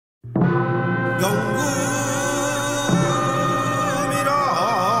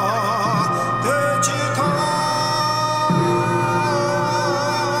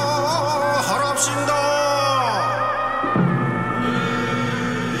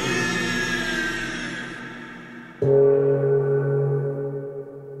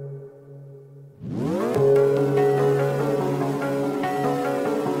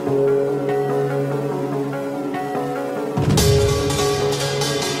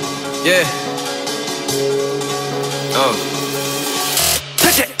Yeah.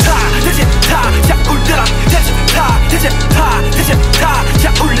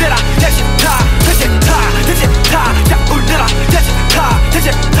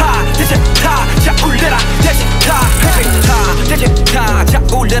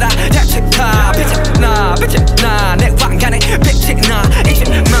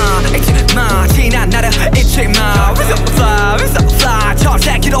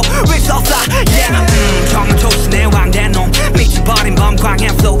 정말 조신의 왕대놈 미쳐버린 범광의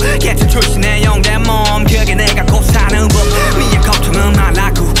flow 개체 출신의 영대몸 그게 내가 꼭 사는 법 미의 고통은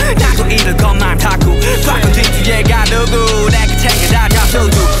말라고 나도 잃을 것만 타고 꽉은 뒤뒤에가 누구 내가 챙겨다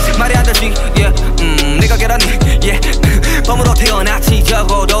잡수두 말이 안 되지 yeah. 네가 계란이 yeah. 범으로 태어났지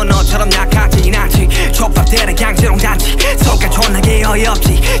적어도 너처럼 약하진 않지 족밥들은 강제롱 단지 속가 존나게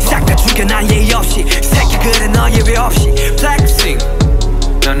어이없지 싹 다 죽여 난 예의 없이 새끼 그래 너 예외 없이 flexing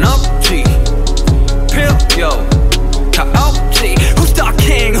난 없지 필요 다 없지 Who's the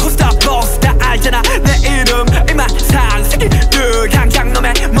king, who's the boss 다 알잖아 내 이름 이만산 새끼들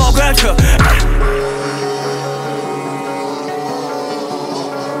강장놈의 목을 쳐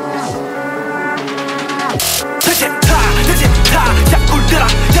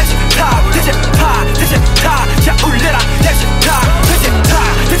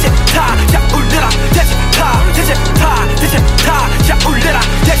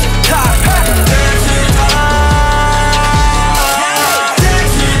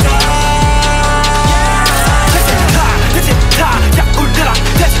자 울려라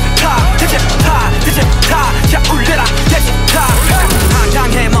자 울려라 자 울려라 자 울려라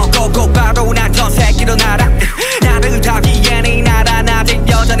한강에 먹고 곧바로 난 전 세계로 날아 나를 타기엔 이 나라 아직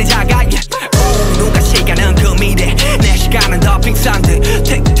여전히 작아 누가 시간은 그 미래 내 시간은 더 비싼 듯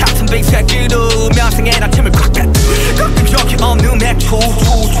틱탁슨 빅새끼도 면상에 아침을 꽉 뺐 가끔 적이 없는 맥주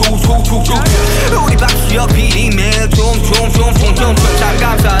우리 박수역 비리며 좀 잘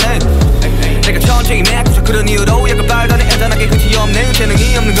감사해 내가 천천히 맥주 그런 이유로 약간 발단에 애단하게 끝이 없는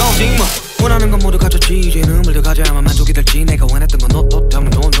재능이 없는 거지 뭐 원하는 건 모두 가졌지 이제 눈물 더 가져야만 만족이 될지 내가 원했던 건 너 때문에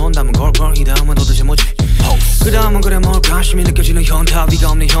돈 담은 걸 이 다음은 도대체 뭐지 그 다음은 그래 뭘까 관심이 느껴지는 현타 위가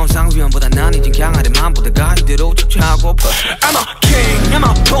없는 현상 위험보다 난 이젠 강하대 맘보다가 이대로 착취하고파 I'm a king, I'm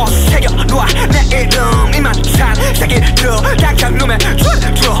a boss 새겨놓아 내 이름 이만산 새끼들 강장놈의 줄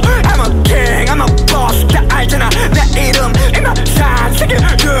I'm a king, I'm a boss 다 알잖아 내 이름 이만산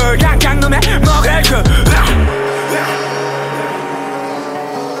새끼들 강장놈의 먹을 줄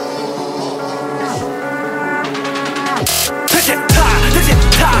자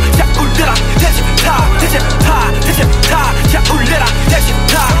울려라 자 울려라 자 울려라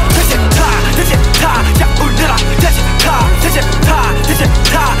자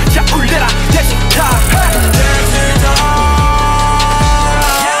울려라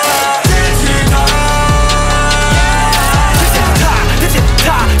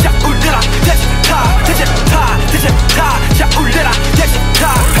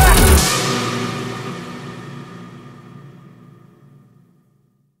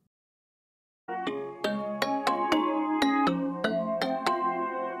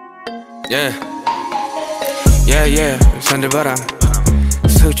Yeah 산들바람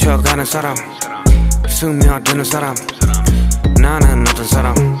스쳐가는 사람 스며드는 사람 나는 어떤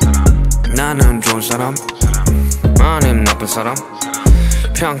사람 나는 좋은 사람 아님 나쁜 사람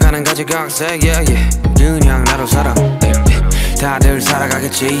평가는 가지각색 그냥 나로 살아 다들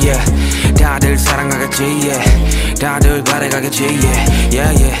살아가겠지 다들 사랑하겠지 다들 바래가겠지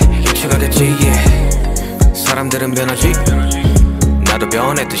유치가 됐지 사람들은 변하지 나도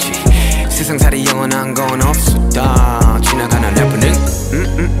변했듯이 세상살이 영원한 건 없어 다 지나가는 해프닝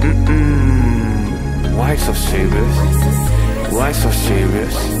Why so serious? Why so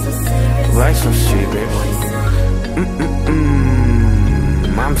serious? Why so serious?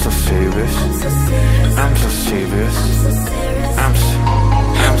 I'm so serious I'm so serious I'm so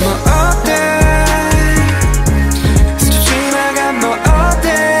뭐 어때 스쳐 지나간 뭐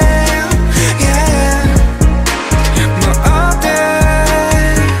어때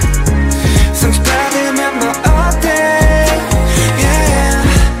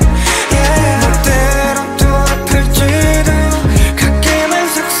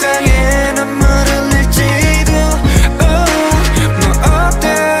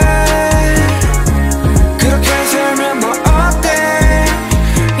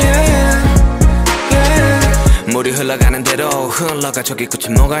누군가가 저기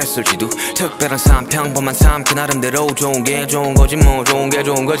끝이 뭐가 있을지도 특별한 삶 평범한 삶 그 나름대로 좋은 게 좋은 거지 뭐 좋은 게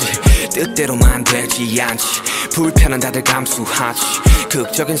좋은 거지 뜻대로만 되지 않지 불편한 다들 감수하지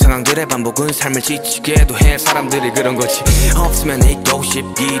극적인 상황들의 반복은 삶을 지치게도 해 사람들이 그런 거지 없으면 있고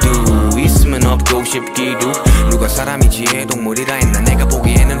싶기도 있으면 없고 싶기도 누가 사람이지 동물이라 했나 내가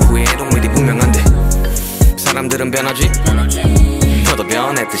보기에는 후회의 동물이 분명한데 사람들은 변하지 너도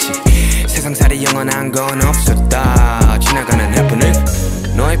변했듯이 세상살이 영원한 건 없었다 지나가는 해프닝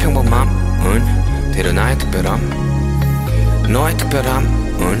너의 평범함은 되려 나의 특별함 너의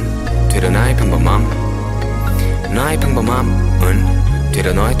특별함은 되려 나의 평범함 나의 평범함은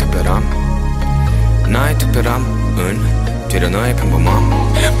되려 너의 특별함 나의 특별함은 되려 너의 평범함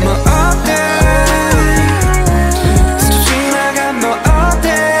뭐 어때 지나가 뭐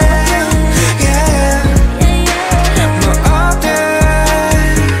어때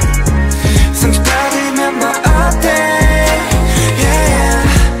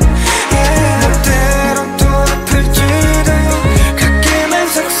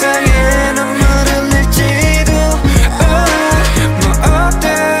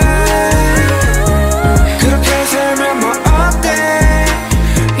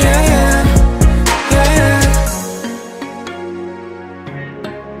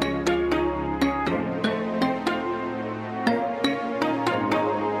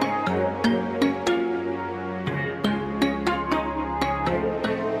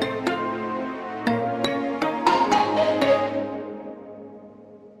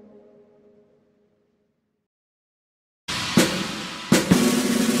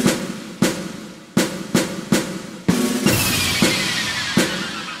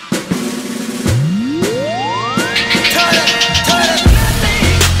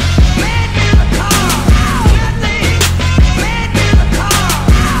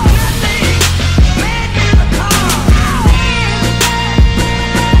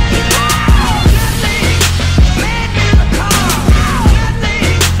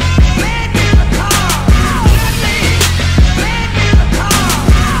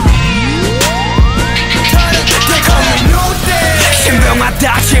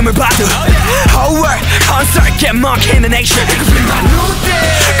힘을 받은 whole world concert get 먹히는 nation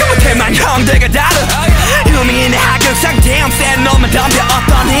그 못해만 형들과 다른 이놈이 내 하극상 damn 센 놈은 덤벼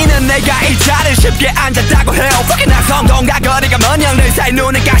어떤 이는 내가 이 자리에 쉽게 앉았다고 해요 fucking 난 성공과 거리가 먼 형들 사이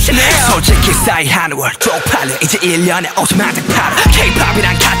눈에 가시네요 솔직히 싸이하는 월 쪽팔려 이제 1년에 5천만 장 팔아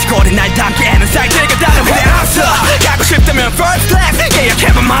K-POP이란 카테고리 날 담기에는 사이트가 다른 그래 없어 가고 싶다면 first class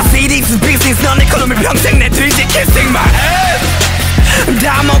예약해봐 my CD's business 넌 내 column 평생 내 뒤지 kissing my ass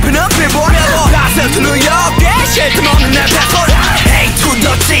I'm open up and boy Passer to New York yeah shit 좀 없는 내 passport A to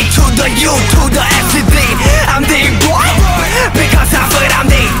the G to the U to the S to D I'm the boy Because I feel I'm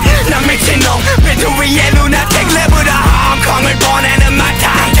the 난 미친놈 비트 위에 루나틱 랩으로 홍콩을 보내는 my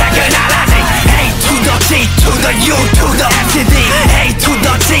time 퇴근하라지 A to the G to the U to the S to D A to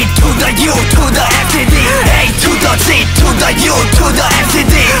the G to the U to the S to D A to the G to the U to the S to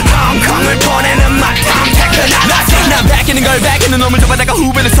D 홍콩을 보내는 my time 퇴근하라지 난 베끼는 걸 베끼는 놈을 잡아다가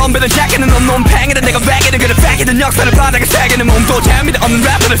후배는 선배는 제끼는 놈 팽이든 내가 베끼는 그를 베끼는 역사를 바닥에 새기는 몸도 재미도 없는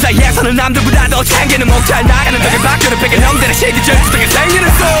래퍼들 사이에서는 남들보다 더 챙기는 목 잘 나가는 벽에 바뀌는 베낀 형들의 시기 절수등에 생기는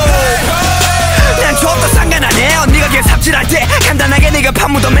난 좁도 상관 안 해요 네가 걔 삽질할 때 간단하게 네가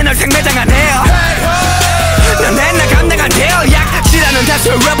판무덤에 널 생매장 안 해요 난 맨날 감당 안 돼요 약질하는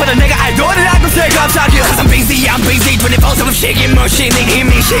다수의 래퍼들 내가 알고를 알고 있어요 갑자기 Cause I'm busy I'm busy 24/7 시기 무시니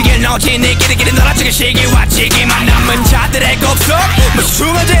이미 시기를 넣지 네 끼리끼리 놀아주기 시기 왔지기만 남은 자들의 곡속 무슨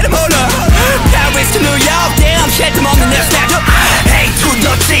중간지를 몰라 Paris to New York damn shit 좀 없는 내 스타일 A to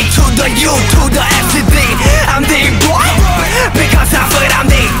the G to the U to the S to D I'm the boy Because I feel I'm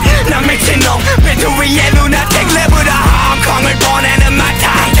the 난 미친놈 비트 위에 루나틱 랩으로 홍콩을 보내는 my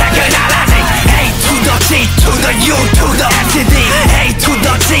time 퇴근하라지 A to the G to the U to the S to D A to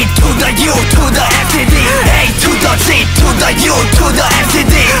the G to the U to the S to D A to the G to the U to the S to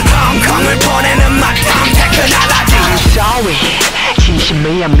D 홍콩을 보내는 my time 퇴근하라지 I'm sorry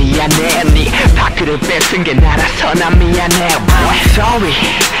진심이야 미안해 네 밖으로 뺏은 게 나라서 난 미안해 boy sorry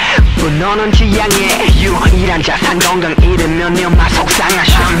분노는 지향해 유일한 자산 건강 잃으면 네마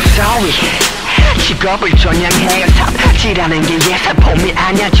속상하셔 I'm sorry 직업을 전향해 삽질하는 게 예사폼이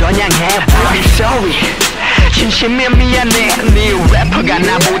아니야 전향해 I'm sorry 진심이야 미안해 네 래퍼가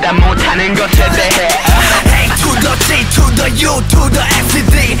나보다 못하는 것에 대해 A to the G to the U to the S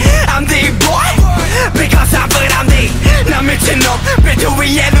to D I'm the boy Because I feel I'm the 난 미친놈 비트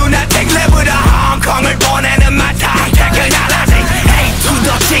위에 루나틱 랩으로 홍콩을 보내는 my time 퇴근하라지 A to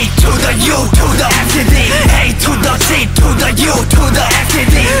the G to the U to the S to D A to the G to the U to the S to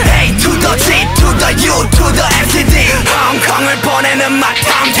D A to the G to the U to the S to D 홍콩 홍콩을 보내는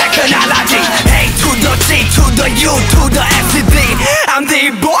마탐 테크놀로지 A to the G to the U to the S to D I'm the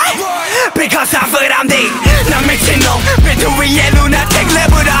boy because I feel I'm the 난 미친놈 비트 위에 루나틱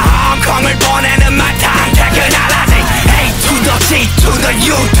랩으로 홍콩을 보내는 마탐 테크놀로지 A to the G to the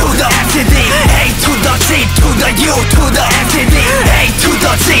U to the S to D A to the G to the U to the S to D A to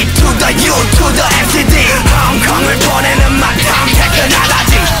the G to the U to the S to D 홍콩을 보내는 마탐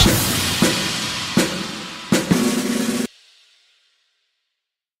테크놀로지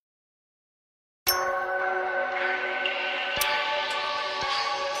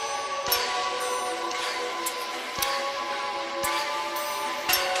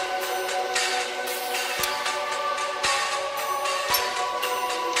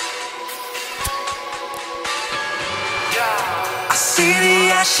I see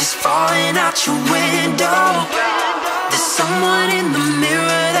the ashes falling out your window. There's someone in the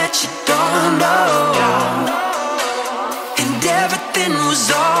mirror that you don't know, and everything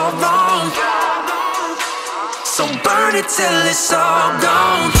was all wrong. So burn it till it's all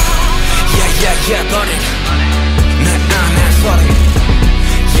gone. Yeah, burn it. Nah, sorry.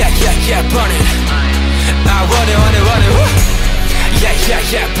 Yeah, burn it. I want it.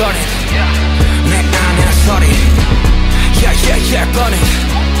 Yeah, burn it. Nah, sorry. Yeah, burn it.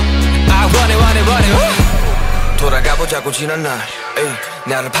 I want it. 돌아가보자고 지난 날 에이,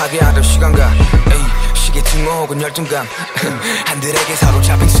 나를 파괴하던 시간과 에이, 시기증 혹은 열등감 한들에게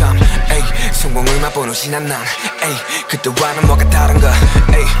사로잡힌 삶 에이, 성공을 맛보는 지난 날 에이, 그때와는 뭐가 다른가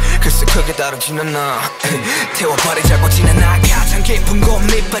에이, 글쎄 크게 다르지는 나 에이, 태워버리자고 지난 날 가장 깊은 곳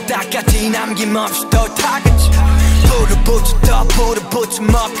밑바닥까지 남김없이 더 타겠지 불을 붙여 더 불을 붙여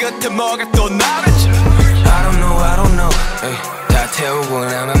뭐 끝에 뭐가 또 남았지 I don't know 에이, 다 태우고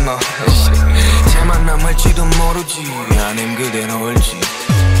나면 뭐 채만 남을지도 모르지 아님 그대로 올지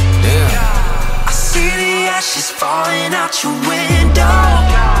yeah. I see the ashes falling out your window.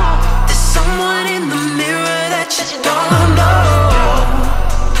 There's someone in the mirror that you don't know,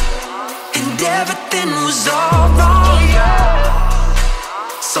 and everything was all wrong.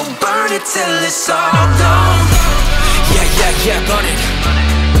 So burn it till it's all gone. Yeah, burn it.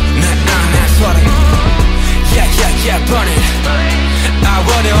 Nah, sorry. Yeah, burn it. I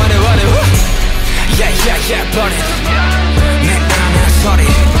want it. Yeah, burn it. Nah, sorry.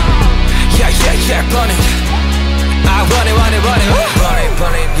 Yeah, burn it. I want it.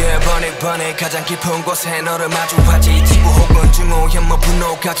 Burn it. 가장 깊은 곳에 너를 마주하지 지구 혹은 증오현 뭐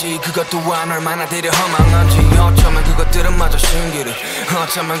분노까지 그것 또한 얼마나 되려 허망한지 어쩌면 그것들은 마저 신기루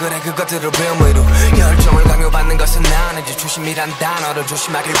어쩌면 그래 그것들을 배움으로 열정을 강요받는 것은 아니지 조심이란 단어를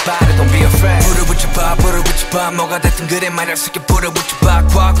조심하길 바래 Don't be afraid 불을 붙여봐 뭐가 됐든 그래 말야 쉽게 불을 붙여봐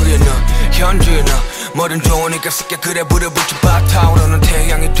과거에 너 현재에 너 뭐든 좋으니까 쉽게 그래 불을 붙여봐 타오르는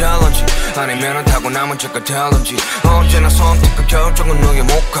태양이 될런지 아니면은 타고 남은 죄가 될런지 언제나 선택과 결정은 너의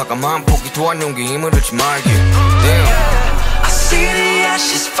목화가 마음포기 또한 용기 힘을 잃지 말기 I see the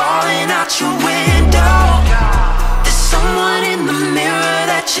ashes falling out your window. There's someone in the mirror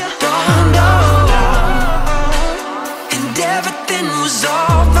that you don't know, and everything was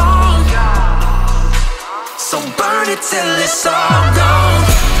all wrong. So burn it till it's all gone.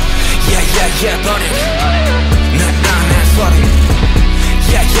 Yeah, burn it. Nah, sorry.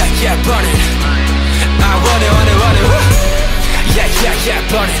 Yeah, burn it. I want it. Yeah,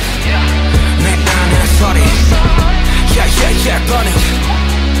 burn it. Nah, sorry. Yeah, burn it.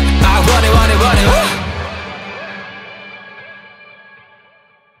 I want it.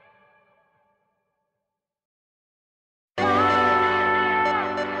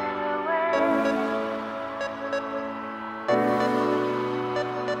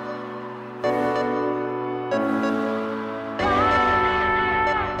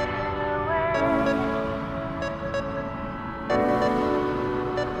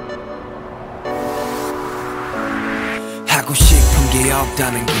 하고 싶은 게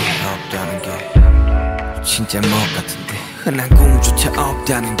없다는 게 진짜 뭐 같은데 흔한 꿈조차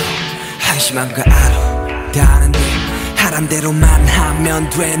없다는 게 한심한 거 알아 다는데 하란 대로만 하면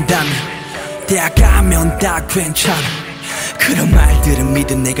된다면 대학 가면 다 괜찮아 그런 말들은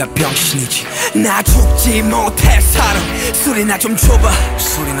믿은 내가 병신이지 나 죽지 못해 살아 술이나 좀 줘봐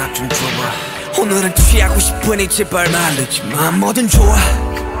오늘은 취하고 싶으니 제발 말르지마 뭐든 좋아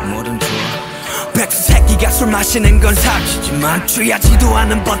백수 새끼가 술 마시는 건 사실이지만 취하지도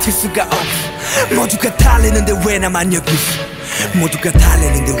않은 버틸 수가 없어 모두가 달리는데 왜 나만 여기 있어 모두가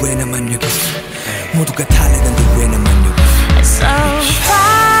달리는데 왜 나만 여기 있어 모두가 달리는데 왜 나만 여기 있어 So far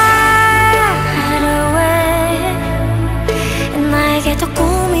away 나에게도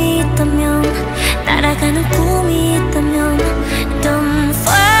꿈이 있다면 날아가는 꿈이 있다면 Don't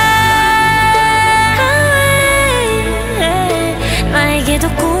fly away 나에게도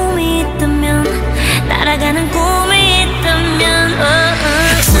꿈이 있다면 날아가는 꿈이 있다면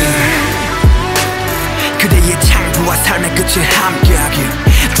그대의 창조와 삶의 끝을 함께하길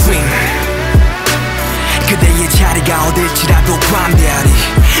Dream 그대의 자리가 어딜지라도 관대하리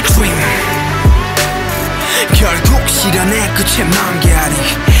Dream 결국 실현의 끝에 만개하리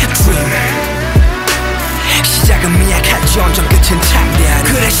Dream 시작은 미약할지언정 끝은 창대하리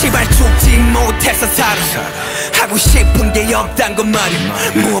그래 시발 죽지 못해서 살아 하고 싶은 게 없단 건 말임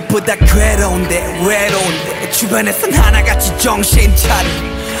무엇보다 괴로운데 외로운데 주변에선 하나같이 정신 차리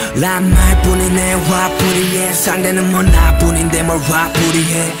란 말뿐이네 화풀이해 상대는 뭐 나뿐인데 뭘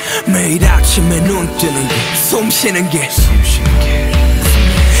화풀이해 매일 아침에 눈 뜨는 게 숨 쉬는 게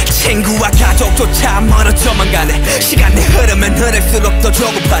친구와 가족조차 멀어져만 가네 시간이 흐르면 흐를수록 더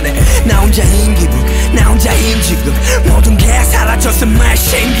조급하네 나 혼자인 기분 나 혼자인 지금 모든 게 사라졌음에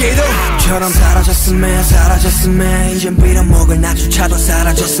신기루처럼 사라졌음에 이젠 빌어먹을 나조차도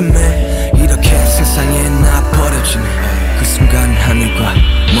사라졌음에 이렇게 세상에 나 버려지네 그 순간 하늘과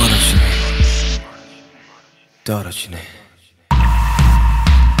멀어지네 떨어지네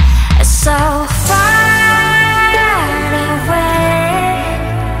So far away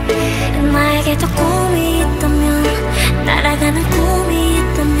나에게도 꿈이 있다면 날아가는 꿈이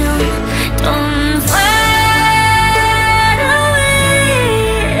있다면 Don't fly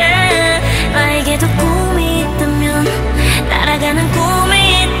away 나에게도 꿈이 있다면 날아가는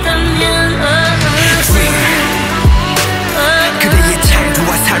꿈이 있다면 그대의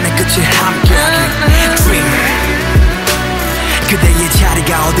창조와 삶의 끝을 함께하길 Dream 그대의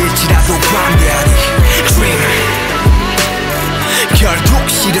자리가 어딜지라도 관대하리 Dream 결국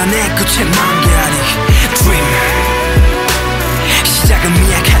실현의 끝에 만개하리 Dream 시작은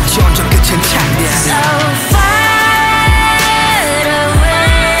미약할지언정 끝은 창대하리 So far away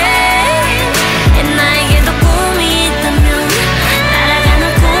나에게도 꿈이 있다면 날아가는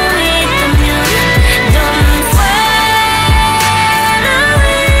꿈이 있다면 Don't fly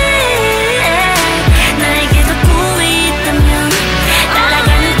away 나에게도 꿈이 있다면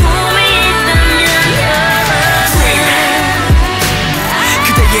날아가는 꿈이 있다면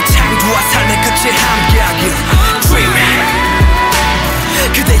그대의 창조와 삶의 끝을 함께하길 Dream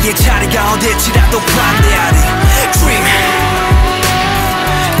그대의 자리가 어딜지라도 관대하리 Dream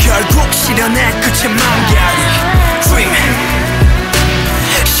결국 실현의 끝에 만개하리 Dream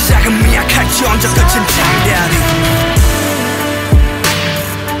시작은 미약할지언정 끝은 창대하리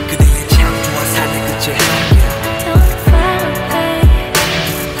그대의 창조와 삶의 끝을 함께하리 Don't fly away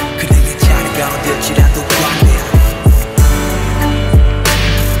그대의 자리가 어딜지라도 관대하리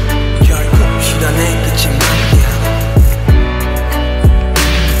결국 실현의 끝에 만개하리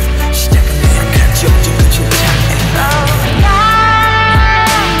시작은 미약할지언정 끝은 창대하리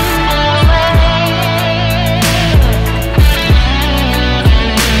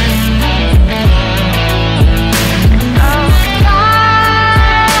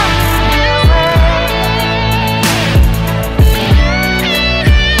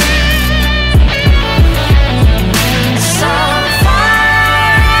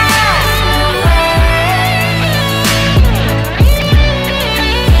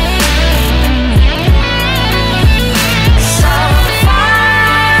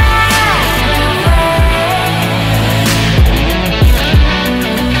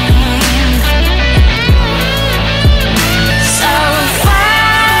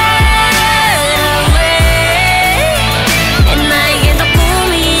나에게도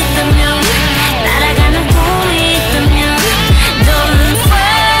꿈이 있다면 날아가는 꿈이 있다면 Don't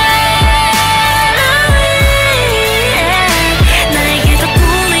fly away 나에게도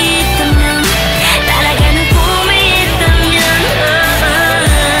꿈이 있다면 날아가는 꿈이 있다면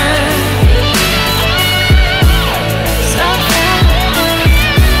So far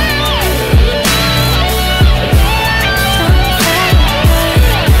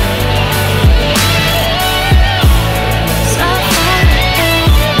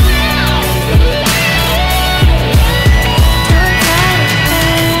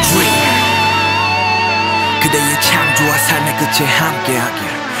Dream 그대의 창조와 삶의 끝에 함께하길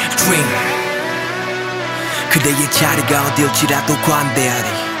Dream 그대의 자리가 어딜지라도 관대하리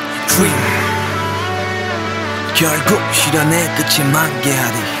Dream 결국 실현의 끝에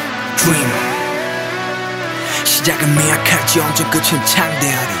만개하리 Dream 시작은 미약할지언정 끝은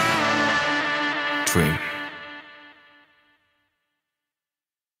창대하리 Dream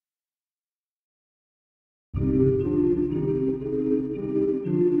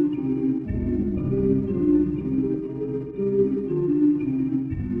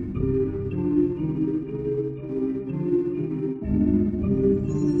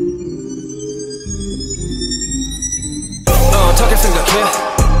어떻게 생각해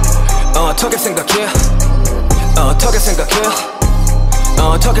어떻게 생각해? 어떻게 생각해?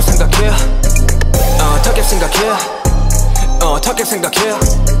 어떻게 생각해? 어떻게 생각해? 어떻게 생각해?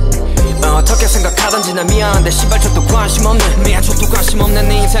 어떻게 생각하던지 난 미안한데 시발 저도 관심 없네. 미안 저도 관심 없네.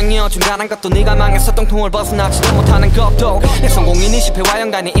 네 인생이 어중간한 것도 네가 망해서 똥통을 벗어나지도 못하는 것도 내 성공인이 실패와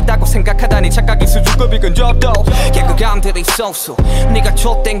연관이 있다고 생각하다니 착각이 수준급이 근접도 개그감들이 쏘쏘 네가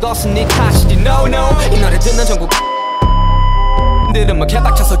좆된 것은 네 탓이지 no no. 이 노래 듣는 전국 들으면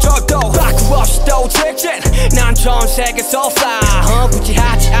개박쳐서 쫄도 바꾸 없이 또 직진. 난 전 세계 쏘싸 굳이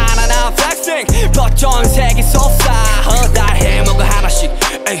하지 않아 나 flexing but 전 세계 쏘싸 다 해먹어 하나씩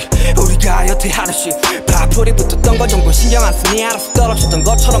에이 우리가 여태 하나씩 파풀이 붙었던 거 정도 신경 안 쓰니 알아서 떨어졌던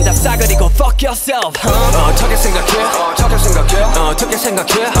것처럼 다 싸그리고 fuck yourself 어떻게 생각해? 어떻게 생각해? 어떻게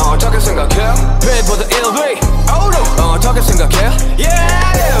생각해? 어떻게 생각해? Pay보다 1위 어떻게 생각해?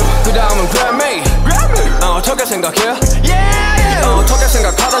 Yeah 그 다음은 Grammy 어떻게 생각해? Yeah 어떻게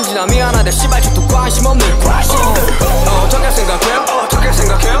생각하던지 나 미안한데 씨발 저도 관심 없네. 어떻게 생각해? 어떻게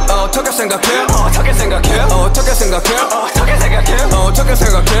생각해? 어떻게 생각해? 어떻게 생각해? 어떻게 생각해? 어떻게 생각해? 어떻게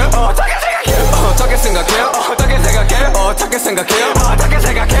생각해? 어떻게 생각해? 어떻게 생각해? 어떻게 생각해? 어떻게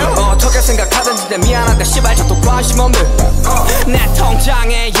생각해? 어떻게 생각하던지 나 미안한데 씨발 저도 관심 없네. 내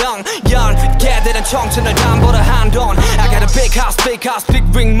통장에 0 걔들은 청춘을 담보로 한 돈 I got a big house big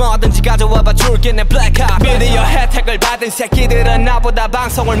ring 뭐든지 가져와봐 줄게 내 black card. 미디어 혜택을 받은 새끼들은 나보다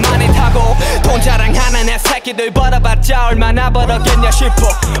방송을 많이 타고 돈 자랑하는 애 새끼들 벌어봤자 얼마나 벌었겠냐 싶어.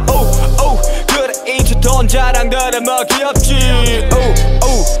 그래 이제 돈 자랑들은 뭐 귀엽지.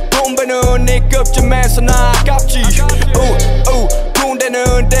 돈 버는 네 급쯤에서 나 아깝지.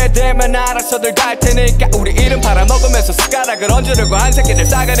 군대는 때 되면 알아서들 갈 테니까 우리 이름 팔아먹으면서 숟가락을 얹으려고 한 새끼들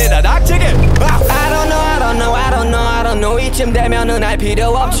싸그리다 닥치게. I don't know 이쯤 되면은 알 필요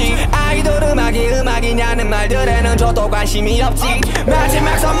없지. 아이돌 음악이냐는 말들에는 저도 관심이 없지.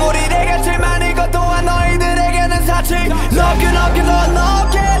 마지막 선물이 되겠지만 이것 또한 너희들에게는 사치. 높게 더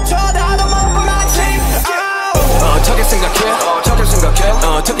높게 쳐다도 못 보만치. 어떻게 생각해? 어떻게 생각해?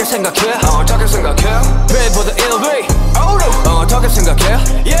 어떻게 생각해? 어떻게 생각해? Pay보다 1위 어떻게 생각해?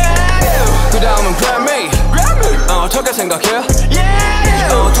 Yeah 그 다음은 Grammy 어떻게 생각해?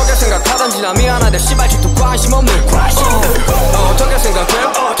 Yeah 어떻게 생각하던지 나 미안한데 씨발 저도 관심 없네. 어떻게 생각해?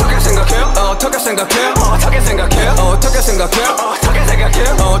 어떻게 생각해? 어떻게 생각해? 어떻게 생각해? 어떻게 생각해? 어떻게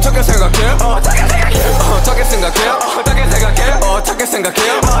생각해? 어떻게 생각해? 어떻게 생각해? 어떻게 생각해? 어떻게 생각해? 어떻게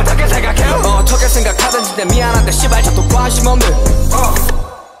생각해? 어떻게 생각해? 어떻게 생각하던지 나 미안한데 씨발 저도 관심 없네.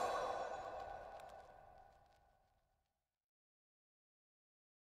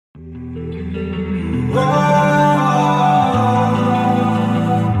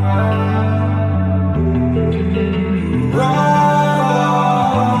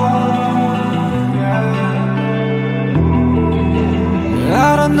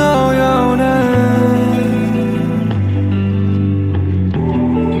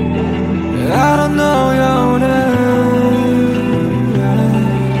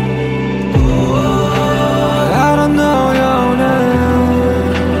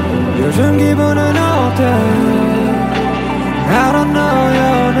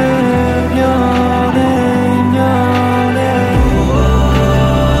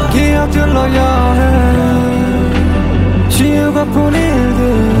 지우고픈 일들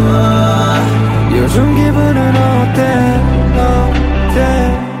요즘 기분은 어때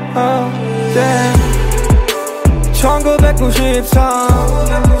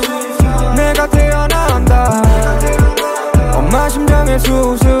 1993 내가 태어난다. 엄마 심장에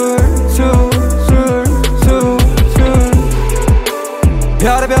수술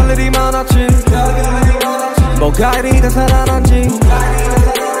별의별 일이 많았지. 뭐가 이리 다 살아난지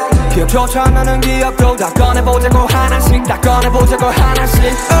기억조차 안 나는 기억도 다 꺼내보자고 하나씩 다 꺼내보자고 하나씩.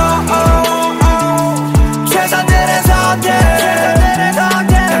 최선들의 선택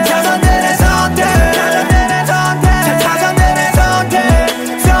최선들의 선택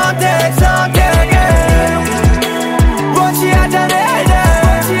원치 않잖아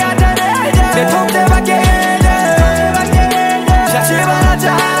내 통대밖에 자 집어넣자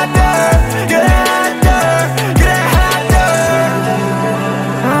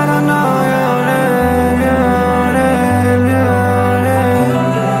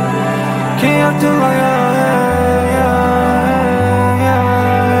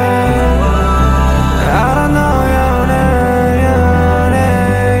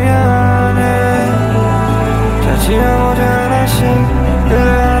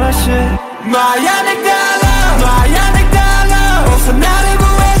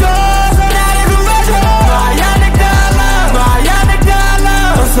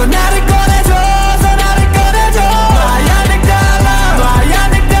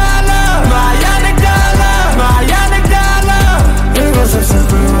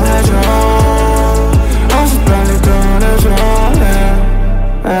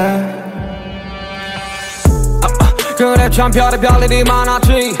참 별의별 일이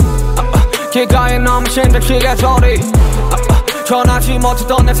많았지. 길가에 넘친 택시의 소리, 전하지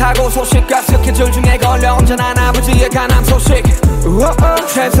못했던 내 사고 소식과 스케줄 중에 걸려 언제나 아버지의 간암 소식.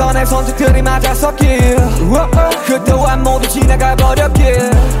 최선의 선택들이 맞았었길, 그 또한 모두 지나가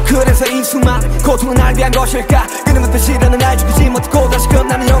버렸길. 그래서 이 수많은 고통은 날 위한 것일까. 끊임없는 시련은 날 죽이지 못하고 다시금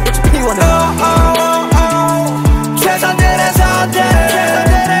나는 연꽃을 피워내. 최선들의 선택,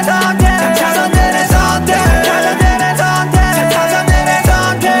 최선들의 선택, 최선들의 선택, 최선들의 선택, 최선들의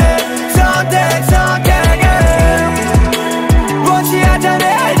선택, 선택, 선택. 원치 않잖아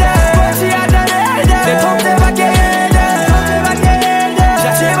원치 않잖아 내 통제밖에 돼 통제밖에 돼 자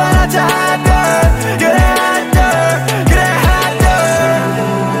집어넣자 한들 그래 한들 그래 한들.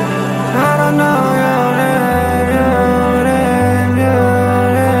 I don't know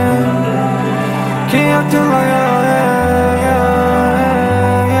기억들로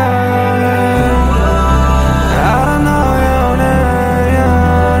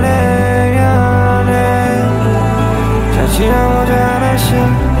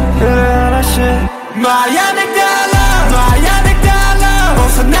My MYGDL, my MYGDL,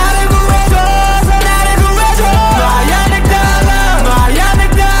 어서 나를 구해줘, 어서 나를 구해줘. My MYGDL, my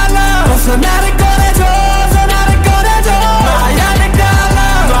MYGDL, 어서 나를 꺼내줘, 어서 나를 꺼내줘. My MYGDL,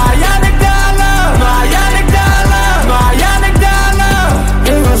 my MYGDL, my MYGDL, my MYGDL.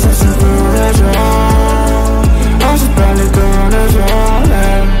 이곳에서 구해줘, 어서 빨리 꺼내줘.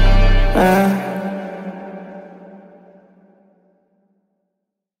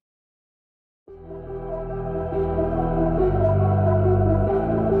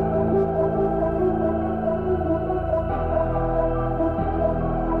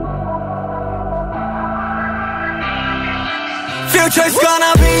 Future's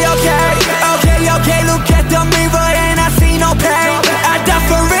gonna be okay, okay, okay. Look at the mirror and I see no pain. I die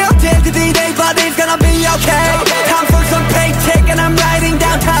for real till the day, but it's gonna be okay. Time for some paycheck and I'm riding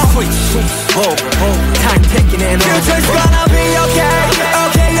downtown. Time taking it on. Future's gonna be okay,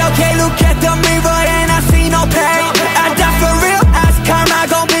 okay, okay. Look at the mirror and I see no pain. I die for real, as karma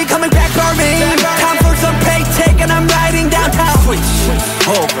gon' be coming back for me. Time for some paycheck and I'm riding downtown.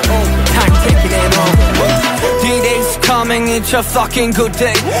 Time taking it on. D-Day's coming, it's a fucking good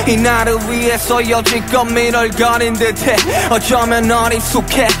day. 이 나를 위해서 여지껏 미를 가린 듯해. 어쩌면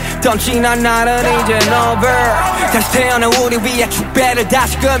어리숙했던 지난 날은 이젠 over. 다시 태어난 우리 위해 축배를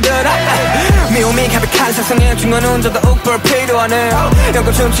다시 건드려. 미움이 가득한 세상에 중한 운전도 uk불 필요하네.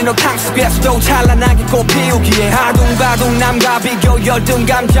 연꽃은 진호 강속에서도 찬란하게 꽃 피우기에 아둥바둥 남과 비교 열등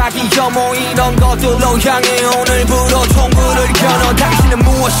감작이 혐오 이런 것들로 향해 오늘부로 총구를 겨눠. 당신은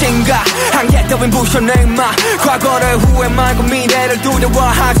무엇인가 한계 따윈 부셔내 임마. 과거를 후회 말고 미래를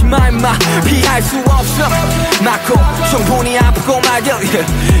두려워하지 마 임마. 피할 수 없어 맞고 충분히 아프고 말려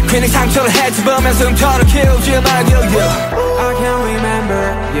괜히 상처를 헤집으면서 흉터를 키우지 말려. I can't remember,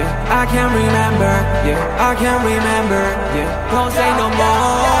 yeah. I can't remember, yeah. I can't remember, yeah. Don't say no more.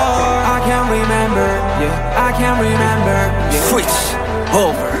 I can't remember, yeah. I can't remember, yeah. Switch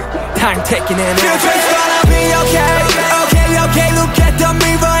over, time taking it over. Future's gonna be okay, okay, okay. Look at the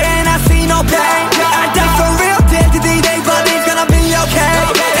mirror and I see no pain. I die for real till the day, but it's gonna be okay.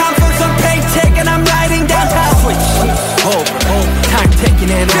 Time for some paycheck and I'm riding downtown. Switch over, time taking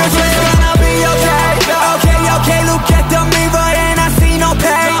it over. Future's gonna be okay, okay, okay. Look at the mirror and I see no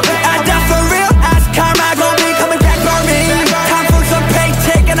pain. I die for real, as karma gon' be coming back for me. Time for some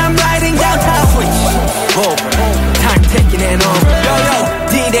paycheck and I'm riding downtown. Switch over, time taking it over. Yo yo,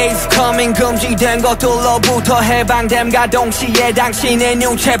 D-Day's coming. 금지된 것들로부터 해방됨과 동시에 당신의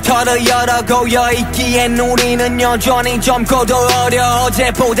new 챕터를 열어 고여있기엔 우리는 여전히 젊고도 어려.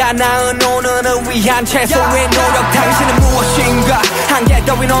 어제보다 나은 오늘을 위한 최소의 노력. 당신은 무엇인가 한계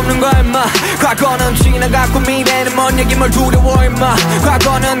따윈 없는 거야 임마. 과거는 지나갔고 미래는 먼 얘기물 두려워 임마.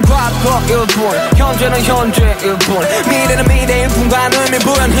 과거는 과거일 뿐 현재는 현재일 뿐 미래는 미래일 뿐과 의미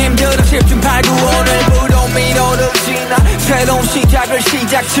부연 힘들어 10중 8구 오늘부로 미로를 지나 새로운 시작을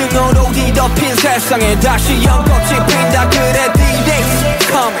시작층으로 뒤덮인 세상에 다시 연꽃이 핀다. 그래 D-Day's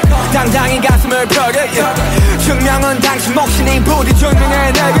coming. 당당히 가슴을 펴려 증명은 당신 몫이니 부디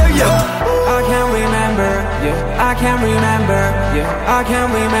증명해 내게. I can't remember, yeah. I can't remember, yeah. I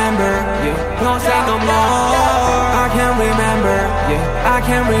can't remember, yeah. Don't say no more. I can't remember, yeah. I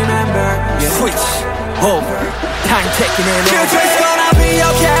can't remember, yeah. Switch over, time taking it over. Future's gonna be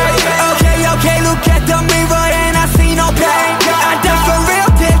okay, okay, okay. Look at the mirror and I see no pain. I die for real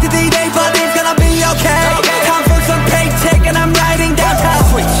till the day, but it's gonna be okay. Time for some paycheck and I'm riding downtown.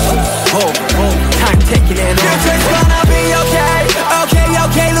 Switch over, time taking it over. Future's gonna be okay, okay,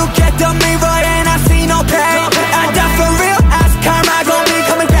 okay. Look at the mirror and I see no pain. I die for real, as karma gon' be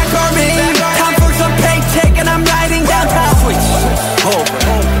coming back for me. Time for some paycheck and I'm riding downtown.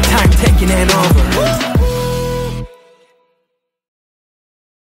 taking it over.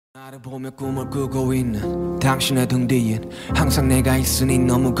 나를 보며 꿈을 꾸고 있는 당신의 등 뒤엔 항상 내가 있으니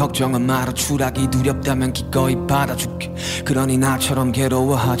너무 걱정은 마라. 추락이 두렵다면 기꺼이 받아줄게. 그러니 나처럼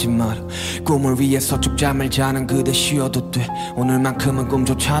괴로워하지 마라. 꿈을 위해서 쭉 잠을 자는 그대 쉬어도 돼. 오늘만큼은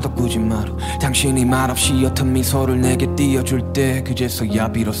꿈조차도 꾸지 마라. 당신이 말없이 옅은 미소를 내게 띄워줄 때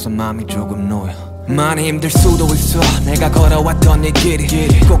그제서야 비로소 마음이 조금 놓여. 많이 힘들 수도 있어 내가 걸어왔던 이 길이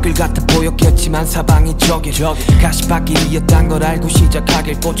꽃길 같아 보였겠지만 사방이 저기 가시밭길이었단 걸 알고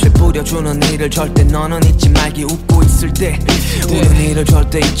시작하길 꽃을 뿌려주는 일을 절대 너는 잊지 말기. 웃고 있을 때 우는 일을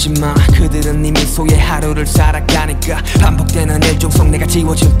절대 잊지 마. 그들은 이미 소의 하루를 살아가니까. 반복되는 일종 속 내가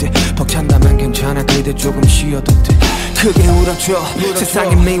지워질 때 벅찬다면 괜찮아 그대 조금 쉬어도 돼. 크게 울어줘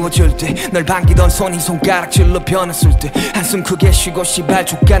세상이 미워질 때. 널 반기던 손이 손가락질로 변했을 때 한숨 크게 쉬고 시발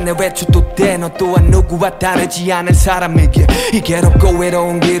족같네 외쳐도 돼. 너 또한 누구와 다르지 않은 사람에게 이 괴롭고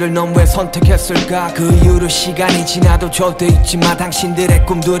외로운 길을 넌 왜 선택했을까. 그 이후로 시간이 지나도 절대 잊지 마. 당신들의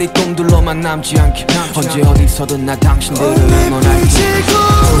꿈들이 꿈들로만 남지 않게. 언제 어디서든 나 당신들을 응원할게.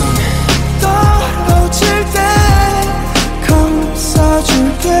 떨어질 때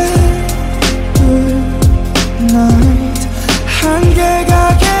감싸줄게. Night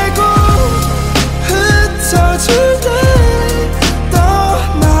한계가 깨고 흩어질 때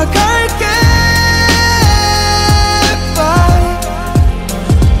떠나갈게.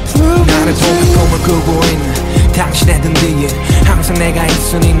 나를 보며 꿈을 꾸고 있는 당신의 등 뒤에 항상 내가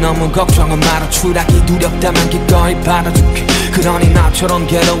있으니 너무 걱정은 마라. 추락이 두렵다면 기꺼이 받아줄게. 그러니 나처럼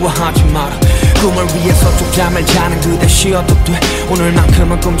괴로워하지 마라. 꿈을 위해서 쭉 잠을 자는 그대 쉬어도 돼.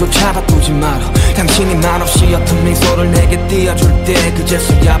 오늘만큼은 꿈조차도 꾸지 마라. 당신이 말없이 옅은 미소를 내게 띄워줄 때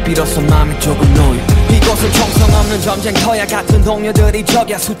그제서야 비로소 마음이 조금 놓여. 이곳은 총성 없는 전쟁터야. 같은 동료들이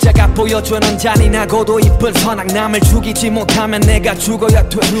적야. 숫자가 보여주는 잔인하고도 이쁜 선악. 남을 죽이지 못하면 내가 죽어야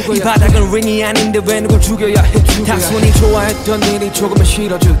돼. 이 바닥은 링이 아닌데 왜 누굴 죽여야 해. 단순히 좋아했던 일이 조금은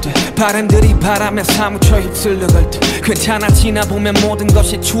싫어질 때 바람들이 바람에 사무쳐 휩쓸려갈 때 괜찮아 지나보면 모든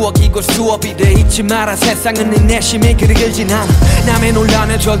것이 추억이고 수업이 돼. 잊지 마라 세상은 네 내심이 그리 길진 않아. 남의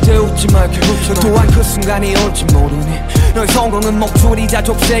논란에 절대 웃지 말게. 또한 그 순간이 올지 모르니 너의 성공은 목줄이자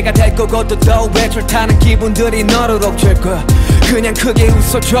족쇄가 될 거거든. 더 외출 타는 기분들이 너를 옥죄일 거야. 그냥 크게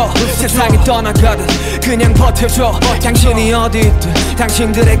웃어줘. 세상이 떠나가듯 그냥 버텨줘. 당신이 어디 있든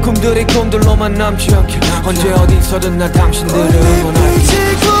당신들의 꿈들이 꿈들로만 남지 않게. 언제 어디서든 나 당신들을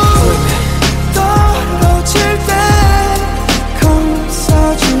응원할게. 떨어질 때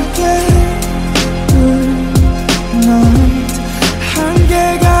감싸줄게. Night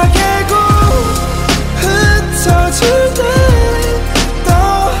한계가 깨고 흩어질 때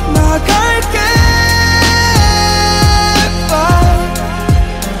떠나갈게.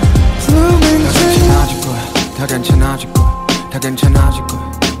 다 괜찮아질 거야. 다 괜찮아질 거야. 다 괜찮아질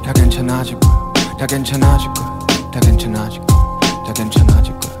거야. 다 괜찮아질 거야. 다 괜찮아질 거야. 다 괜찮아질 거야. 다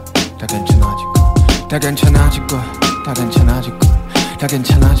괜찮아질 거야. 다 괜찮아질 거야. 다 괜찮아질 거야. 다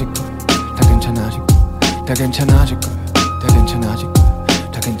괜찮아질 거야. 다 괜찮아질 거야. 다 괜찮아질 거야. 다 괜찮아질 거야.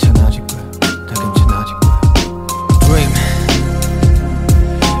 다 괜찮아질 거야. 다 괜찮아질 거야. Dream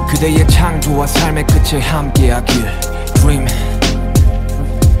그대의 창조와 삶의 끝에 함께하길. Dream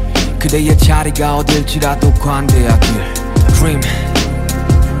그대의 자리가 어딜지라도 관대하길. Dream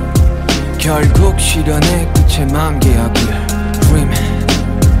결국 실현의 끝에 만개하길. Dream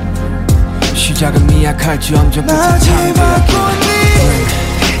시작은 미약할지언정 끝에 참배하길. Dream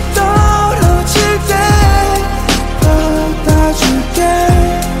떨어질 때 받아줄게.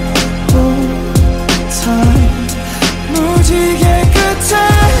 Time 무지개 끝에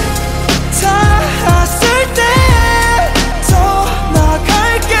닿았을 때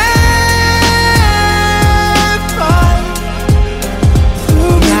떠나갈게.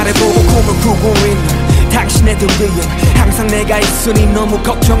 나를 보고 꿈을 꾸고 있는 당신의 등 뒤엔 항상 내가 있으니 너무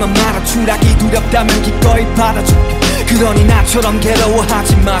걱정은 마라. 추락이 두렵다면 기꺼이 받아줄게. 그러니 나처럼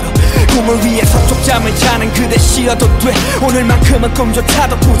괴로워하지 마라. 꿈을 위해서 쪽잠을 자는 그대 쉬어도 돼. 오늘만큼은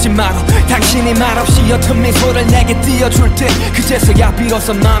꿈조차도 꾸지 마라. 당신이 말없이 옅은 미소를 내게 띄워줄 때 그제서야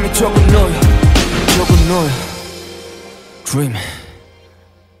비로소 마음이 조금 놓여. 조금 놓여. Dream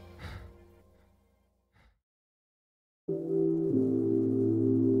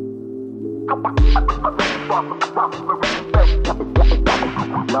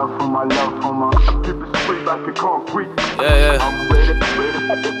Love for my keep it sweet like a concrete. Yeah. I'm ready to fly.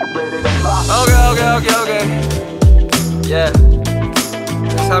 Okay. Yeah.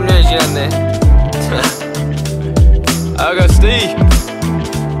 3년이 지났네. 아가 스테이.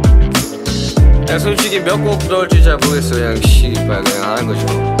 야 솔직히 몇 곡 넣을지 잘 모르겠어. 그냥 씨발 그냥 하는 거죠.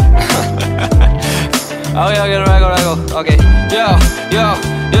 Okay.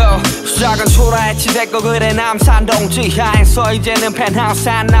 Yo. 시작은 초라했지 됐고 그래 남산동 지하에서 이제는 펜하우스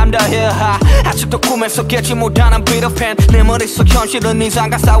한 남자야. 아직도 꿈에서 깨지 못하는 비트팬. 내 머릿속 현실은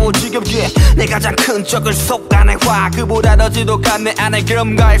이상과 싸워 지겹지. 내 가장 큰 적을 쏟아내 화. 그보다 더 지독한 내 안의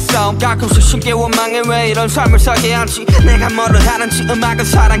그럼과의 싸움. 가끔씩 쉽게 원망해 왜 이런 삶을 살게 한지. 내가 뭐를 하는지 음악을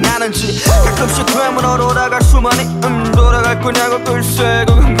사랑하는지. 가끔씩 되물어 돌아갈 수만이 돌아갈 거냐고 글쎄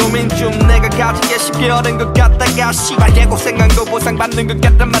그건 고민 중. 내가 가진 게 쉽게 얻은 것 같다가 씨발 예고생한 거 보상받는 것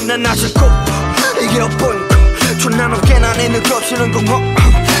같단 말은 아직 이게 엇보이고 존나 높게 난 있는 거치는 공허.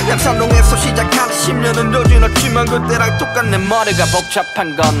 양산동에서 시작한 10년은 더 지났지만 그때랑 똑같네. 머리가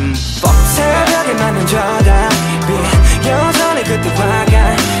복잡한 건 새벽에 맞는 저답이 여전히 그때와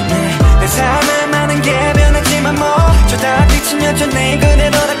같네. 내 삶에 많은 게 변했지만 뭐 저답빛은 여전히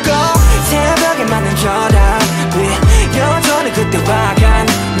그대로라고. 새벽에 맞는 저답이 여전히 그때와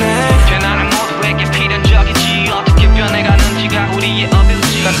같네. 변화는 모두에게 필연적이지. 어떻게 변해가는지가 우리의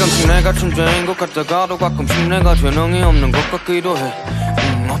어빌지. 가끔씩 내가 존재인 것 같다가도 가끔씩 내가 재능이 없는 것 같기도 해.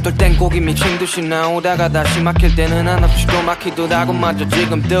 어떨 땐 꼭이 미친 듯이 나오다가 다시 막힐 때는 한없이도 막히도 하고 맞아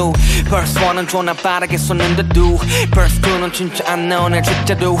지금도. Verse 1은 존나 빠르게 쏟는데도 Verse 2는 진짜 안 나오네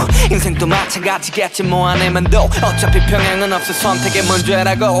진짜도. 인생도 마찬가지겠지 뭐 안 해면 도 어차피 평행은 없어 선택의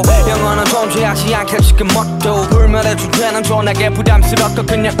문제라고. 영원은 존재하지 않겠지 그 뭣도. 불멸의 주제는 존나게 부담스럽고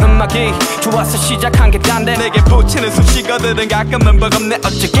그냥 음악이 좋아서 시작한 게 딴데 내게 붙이는 수식어들은 가끔은 버겁네.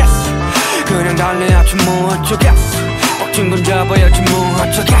 어쩌겠어 그냥 달려야지 뭐 어쩌겠어. 진 건 잡아야지 뭐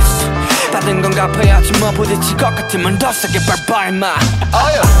어쩌겠어. 받은 건 갚아야지 뭐 부딪힐 것 같으면 더 세게 밟아 임마.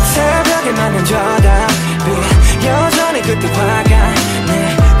 새벽에 맞는 저답이 여전히 그때와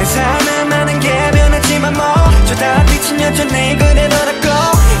같네. 내 삶에 많은 게 변했지만 뭐 저답빛은 여전히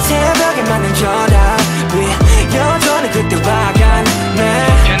그대로라고. 새벽에 맞는 저답이 여전히 그때와 같네.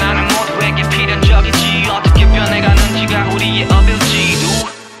 변화는 모두에게 필연적이지. 어떻게 변해가는지가 우리의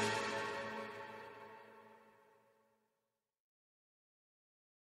어빌지도.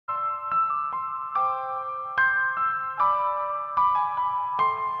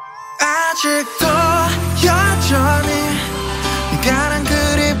 아직도 여전히 네가 난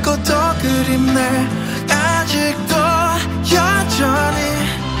그립고 또 그립네. 아직도 여전히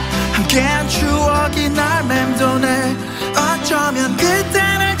함께한 추억이 날 맴도네. 어쩌면 그때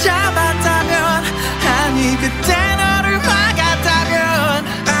날 잡았다면 아니 그때 너를 막았다면.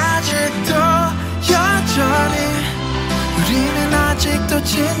 아직도 여전히 우리는 아직도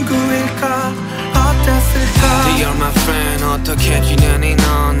친구일까. 어땠을까. Dear my friend 어떻게 지내니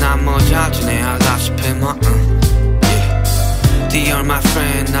너. 난 뭐 잘 지내야다시피 뭐 Dear my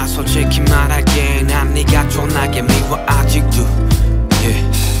friend 나 솔직히 말할게 난 네가 존나게 미워 아직도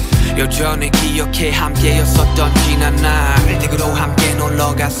여전히 기억해 함께였었던 지난 날. 댁으로 함께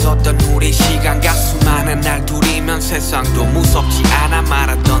놀러갔었던 우리 시간과 수많은 날 둘이면 세상도 무섭지 않아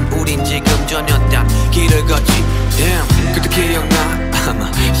말았던 우린 지금 전혀 딴 길을 걷지. Damn 그때 기억나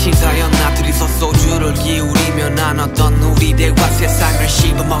아마 시사였나. 둘이서 소주를 기울이며 나눴던 우리 대화. 세상을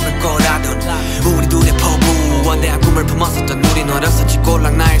씹어먹을 거라던 우리 둘의 포부. 원대한 꿈을 품었었던 우린 어렸었지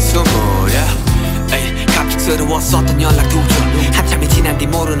꼴랑 나의 스물. 갑작스러웠었던 연락 두절. 한참이 지난 뒤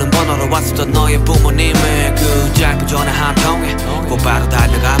모르는 번호로 왔었던 너의 부모님의 그 짧은 전화 한 통에 곧바로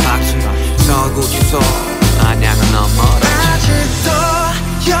달려가 박수. 서구 주소 안양은 너무 멀었지. 아직도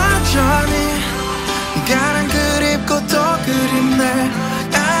여전히 네가 난 그립고 또 그립네.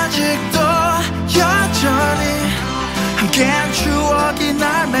 아직도 여전히 함께한 추억이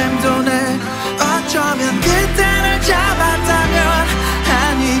날 맴도네. 어쩌면 그때 날 잡았다면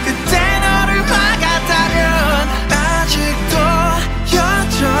아니 그때 너를 막았다면. 아직도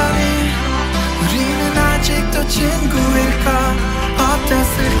여전히 우리는 아직도 친구일까.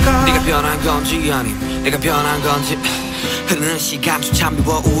 어땠을까. 네가 변한 건지 아님 내가 변한 건지 흐르는 시간조차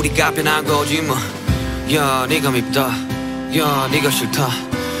미워 우리가 변한 거지 뭐. 야 네가 밉다 야 네가 싫다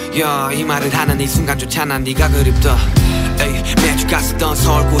야 이 말을 하는 이 순간조차 난 네가 그립다. 에이, 매주 갔었던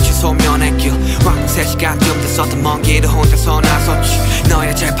서울구치 소면의 길. 왕복 3시간쯤 됐었던 먼 길을 혼자서 나섰지.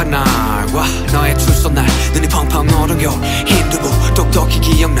 너의 재판날과 너의 출소날 눈이 펑펑 오르겨 힘들고 똑똑히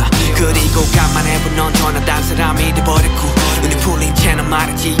기억나. 그리고 간만에 본 넌 전화 딴 사람이 돼버렸고 눈이 풀린 채는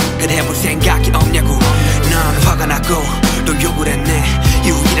말했지 그래 볼 생각이 없냐고. 난 화가 났고 또 욕을 했네.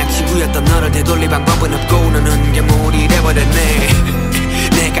 유일한 친구였던 너를 되돌릴 방법은 없고 너는 괴물이 돼버렸네.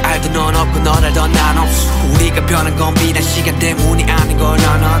 내가 알던 넌 없고 널 알던 난 없어. 우리가 변한 건 비단 시간 때문이 아닌 걸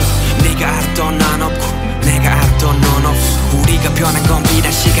난 알아. 네가 알았던 난 없고 내가 알았던 넌 없어. 우리가 변한 건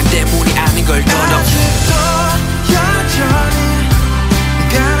비단 시간 때문이 아닌 걸 넌 없어. 아직도 여전히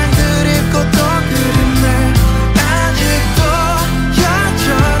네가 난 그립고 또 그립네. 아직도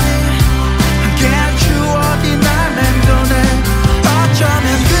여전히 함께한 추억이 날 맴도네.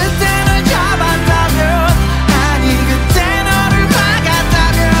 어쩌면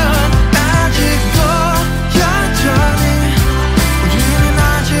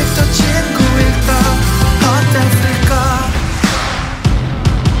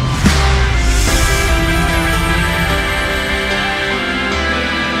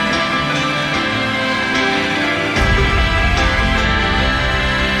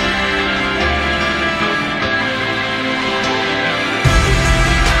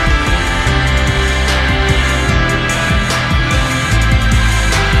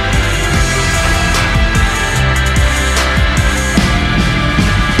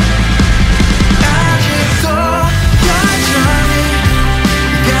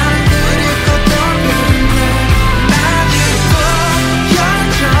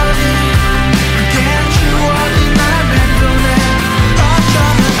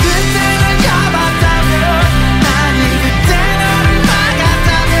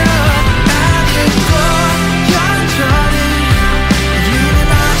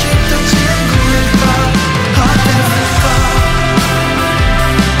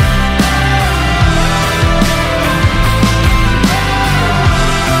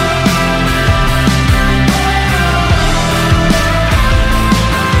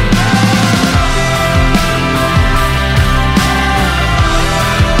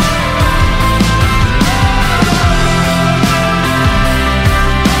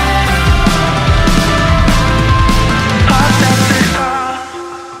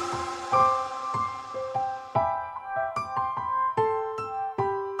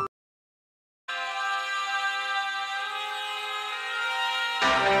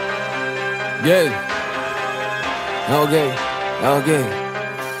Yeah. Okay. Okay.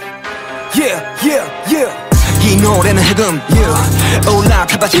 Yeah, yeah, yeah. 이 노래는 해금, yeah.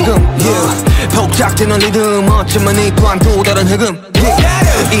 올라타봐 지금, yeah. 복작되는 리듬 어쩌면 이 또한 또 다른 해금,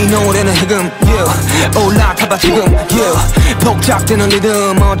 yeah. 이 노래는 해금, yeah. 올라타봐 지금, yeah. 복작되는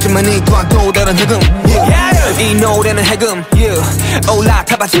리듬 어쩌면 이 또한 또 다른 해금, yeah. 이 노래는 해금, yeah.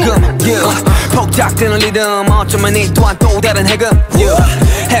 올라타봐 지금, yeah. 복작되는 리듬 어쩌면 이 또한 또 다른 해금,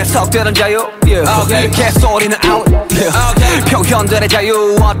 yeah. 해석되는 자유, yeah. 개소리는 out, yeah. 표현들의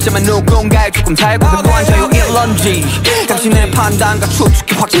자유 어쩌면 누군가의 조금 달고 그거한 자유 일런지 당신의 판단과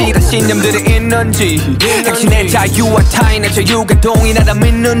추측이 확실한 신념들이 있는지 당신의 자유와 타인의 자유가 동일하다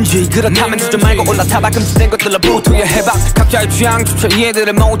믿는지 그렇다면 주저 말고 올라타봐 금지된 것들로부터 해봐 각자의 취향조차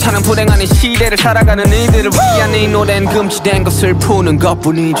이해들을 못하는 불행한 이 시대를 살아가는 이들을 위한 이 노래는 금지된 것을 푸는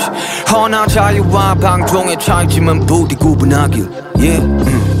것뿐이지 허나 자유와 방종의 차이지만 부디 구분하길 yeah.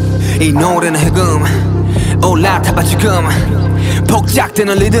 이 노래는 해금 올라타봐 지금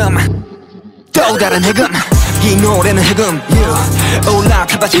복작되는 리듬 또 다른 해금 이 노래는 해금 yeah.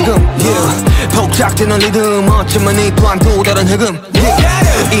 올라타봐 지금 yeah. 복작되는 리듬 어쩌면 이 또한 또 다른 해금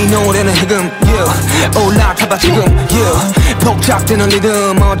yeah. 이 노래는 해금 yeah. 올라타봐 지금 yeah. 복작되는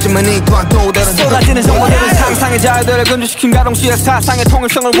리듬 어쩌면 이 또한 또 다른 해금 쏟아지는 정보들은 상상의 자유들을 근절시킨 가동시의 사상의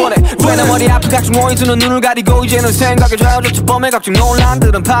통일성을 원해 왜 내 머리 앞에 각종 오이즈는 눈을 가리고 이제는 생각의 자유조차 범해 각종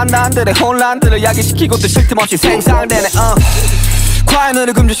논란들은 판단들의 혼란들을 야기시키고 또 쉴 틈 없이 생산되네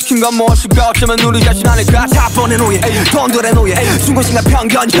과연을 금지시킨 건 무엇일까 어쩌면 우리 자신 아닐까 자본의 노예 돈들의 노예 중고심과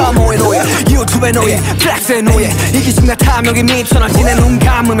편견 혐오의 노예 유튜브의 노예 플렉스의 노예 이기심과 탐욕이 미쳐나지 내 눈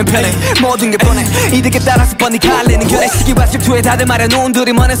감으면 편해 모든 게 뻔해 이득에 따라서 뻔히 갈리는 견해 시기와 질투에 다들 말해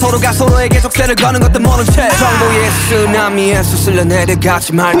눈들이 먼해 서로가 서로에게 적세를 거는 것도 모른 채 정보의 쓰나미에서 쓸려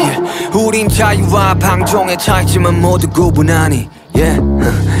내려가지 말길 우린 자유와 방종의 차이지만 모두 구분하니 yeah.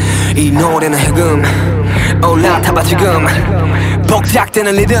 이 노래는 해금 올라타봐 지금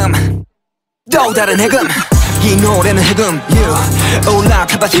복작되는 리듬 또 다른 해금 이 노래는 해금 yeah.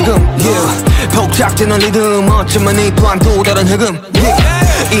 올라타봐 지금 yeah. 복작되는 리듬 어쩌면 이 또한 또 다른 해금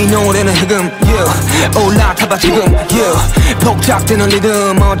yeah. 이 노래는 해금 yeah. 올라타봐 지금 yeah. 복작되는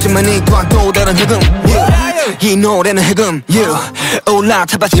리듬 어쩌면 이 또한 또 다른 해금 yeah. 이 노래는 해금 yeah.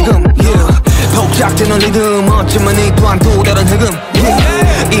 올라타봐 지금 yeah. 복작되는 리듬 어쩌면 이 또한 또 다른 해금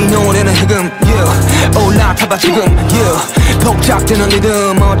yeah. 이 노래는 해금 yeah. 올라타봐 지금 yeah. 복작되는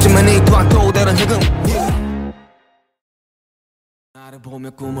리듬 어쩌면 이 또한 또 다른 해금 yeah. 나를 보며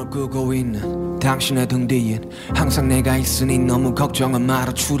꿈을 꾸고 있는 당신의 등 뒤엔 항상 내가 있으니 너무 걱정은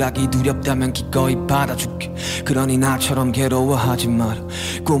마라 추락이 두렵다면 기꺼이 받아줄게 그러니 나처럼 괴로워하지 마라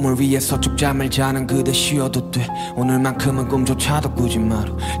꿈을 위해서 쪽잠을 자는 그대 쉬어도 돼 오늘만큼은 꿈조차도 꾸지 마라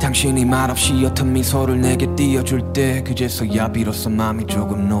당신이 말없이 옅은 미소를 내게 띄워줄 때 그제서야 비로소 마음이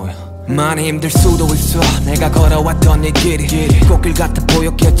조금 놓여 많이 힘들 수도 있어 내가 걸어왔던 이 길이 꽃길 같아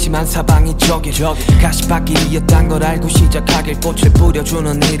보였겠지만 사방이 저기 가시밭길이었단 걸 알고 시작하길 꽃을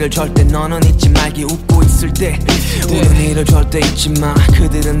뿌려주는 일을 절대 너는 잊지 말기 웃고 있을 때 우는 일을 절대 잊지 마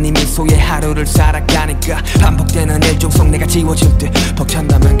그들은 이미 소의 하루를 살아가니까 반복되는 일종 속 내가 지워질 때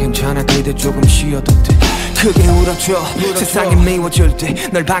벅찬다면 괜찮아 그대 조금 쉬어도 돼 크게 울어줘 세상이 미워질 때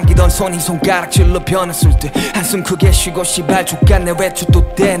널 반기던 손이 손가락질로 변했을 때 한숨 크게 쉬고 시발 족간내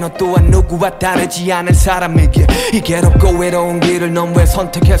외쳐도 돼 너 또한 누구와 다르지 않은 사람에게 이 괴롭고 외로운 길을 넌 왜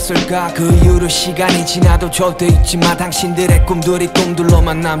선택했을까 그 이후로 시간이 지나도 절대 잊지 마 당신들의 꿈들이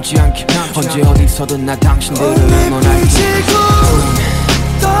꿈들로만 남지 않게 언제 어디서든 나 당신들을 응원할게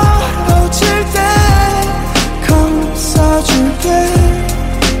떨어질 때 감싸줄게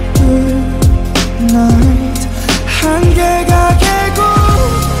Night 한계가 깨고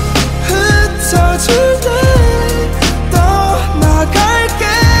흩어질 때 떠나갈게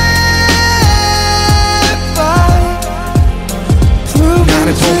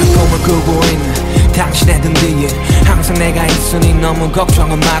나를 보며 꿈을 꾸고 있는 당신의 등 뒤에 항상 내가 있으니 너무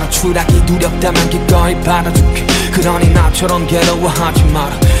걱정은 마라 추락이 두렵다면 기꺼이 받아줄게 그러니 나처럼 괴로워하지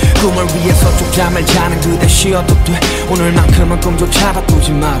마라 꿈을 위해서 쪽잠을 자는 그대 쉬어도 돼 오늘만큼은 꿈조차도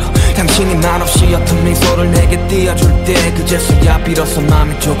꾸지 마라 당신이 말없이 옅은 미소를 내게 띄워줄 때 그제서야 비로소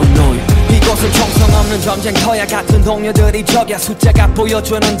마음이 조금 놓여 이곳은 총성 없는 전쟁터야 같은 동료들이 적야 숫자가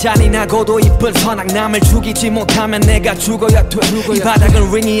보여주는 잔인하고도 이쁜 선악 남을 죽이지 못하면 내가 죽어야 돼 이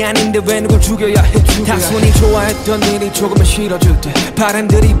바닥은 링이 아닌데 왜 누굴 죽여야 해 단순히 좋아했던 일이 조금은 싫어질 때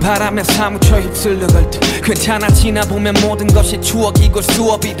바람들이 바람에 사무쳐 휩쓸려갈 때 괜찮아 지나보면 모든 것이 추억이고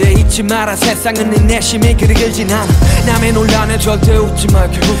수업이 돼 잊지 마라 세상은 네 내심이 그리 길진 않아 남의 논란에 절대 웃지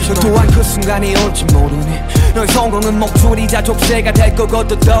말게 또한 그 순간이 올지 모르니 너의 성공은 목소리자 족쇄가 될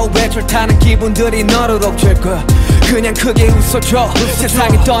거거든 더 외출 타는 기분들이 너를 옥죄일 거야 그냥 크게 웃어줘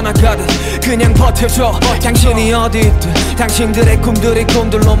세상이 떠나가듯 그냥 버텨줘 당신이 어디 있든 당신들의 꿈들이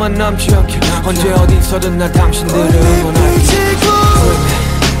꿈들로만 남지 않게 언제 어디서든 날 당신들을 응원할게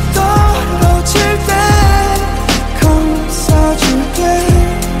떨어질 때 감싸줄게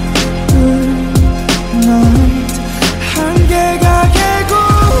넌 한계가 깨고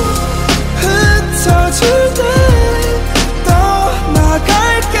흩어질 때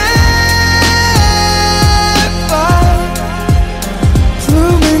떠나갈게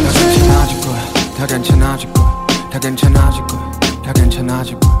다 괜찮아질 거야 다 괜찮아질 거야 다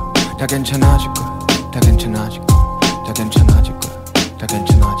괜찮아질 거야 다 괜찮아질 거야 다 괜찮아질 거야 다 괜찮아질 거야 다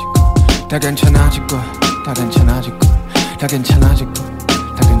괜찮아질 거야 다 괜찮아질 거야 다 괜찮아질 거야 다 괜찮아질 거야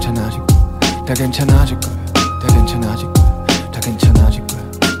다 괜찮아질 거야 다 괜찮아질 거야 다 괜찮아질 거야 다 괜찮아질 거야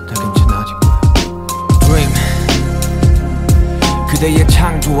다 괜찮아질 거야 Dream 그대의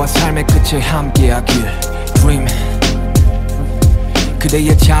창조와 삶의 끝에 함께하길 Dream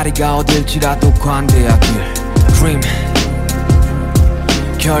그대의 자리가 어딜지라도 관대하길 Dream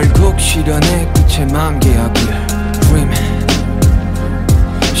결국 실현의 끝에 만개하길 Dream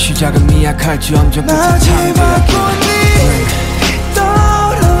시작은 미약할지언정 끝에 참대하길 Dream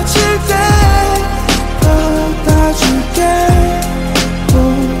떨어질 때 받아줄게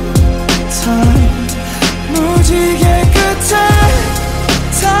Time 무지개 끝에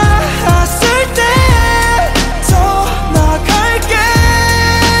닿았을 때 떠나갈게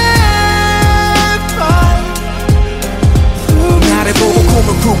나를 보고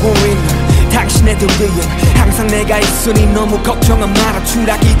꿈을 꾸고 있는 당신의 등뒤엔 항상 내가 있으니 너무 걱정은 마라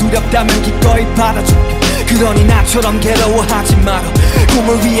추락이 두렵다면 기꺼이 받아줄게 그러니 나처럼 괴로워하지 마라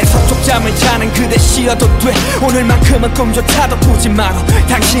꿈을 위해 서쪽 잠을 자는 그대 쉬어도 돼 오늘만큼은 꿈조차도 꾸지 마라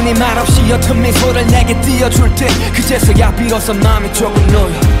당신이 말없이 옅은 미소를 내게 띄워줄 때 그제서야 비로소 마음이 조금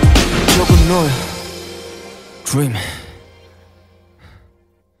놓여 Dream